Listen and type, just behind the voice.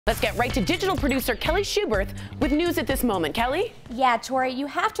Let's get right to digital producer Kelly Schuberth with news at this moment. Kelly? Yeah, Tori, you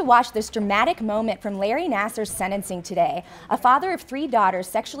have to watch this dramatic moment from Larry Nassar's sentencing today. A father of 3 daughters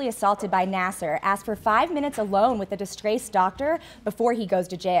sexually assaulted by Nassar asked for 5 minutes alone with a disgraced doctor before he goes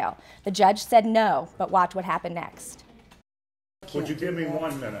to jail. The judge said no, but watch what happened next. Would you give me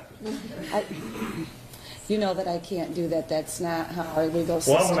 1 minute? You know that I can't do that. That's not how our legal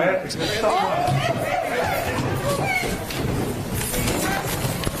Well, system I'm works.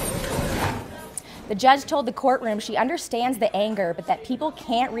 The judge told the courtroom she understands the anger, but that people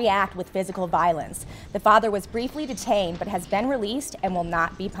can't react with physical violence. The father was briefly detained, but has been released and will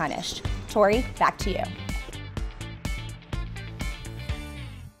not be punished. Tori, back to you.